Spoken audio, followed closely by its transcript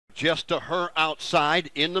just to her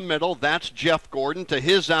outside in the middle. That's Jeff Gordon. To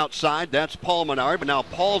his outside, that's Paul Menard. But now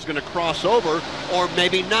Paul's going to cross over, or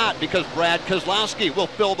maybe not, because Brad Keselowski will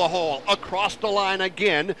fill the hole across the line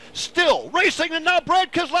again. Still racing, and now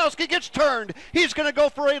Brad Keselowski gets turned. He's going to go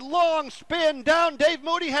for a long spin down. Dave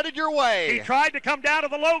Moody headed your way. He tried to come down to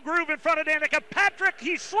the low groove in front of Danica Patrick.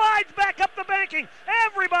 He slides back up the banking.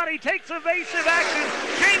 Everybody takes evasive action.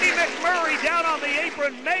 Jamie McMurray down on the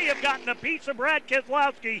apron may have gotten a piece of Brad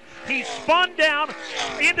Keselowski. He spun down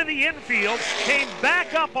into the infield, came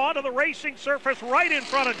back up onto the racing surface right in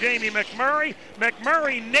front of Jamie McMurray.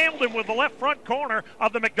 McMurray nailed him with the left front corner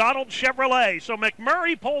of the McDonald Chevrolet. So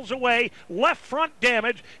McMurray pulls away, left front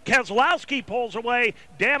damage. Keselowski pulls away,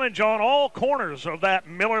 damage on all corners of that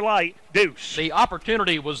Miller Lite Deuce. The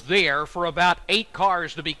opportunity was there for about 8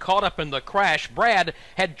 cars to be caught up in the crash. Brad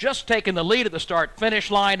had just taken the lead at the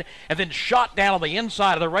start-finish line and then shot down on the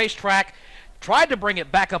inside of the racetrack, tried to bring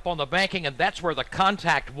it back up on the banking, and that's where the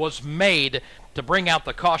contact was made to bring out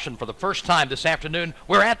the caution for the first time this afternoon.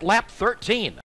 We're at lap 13.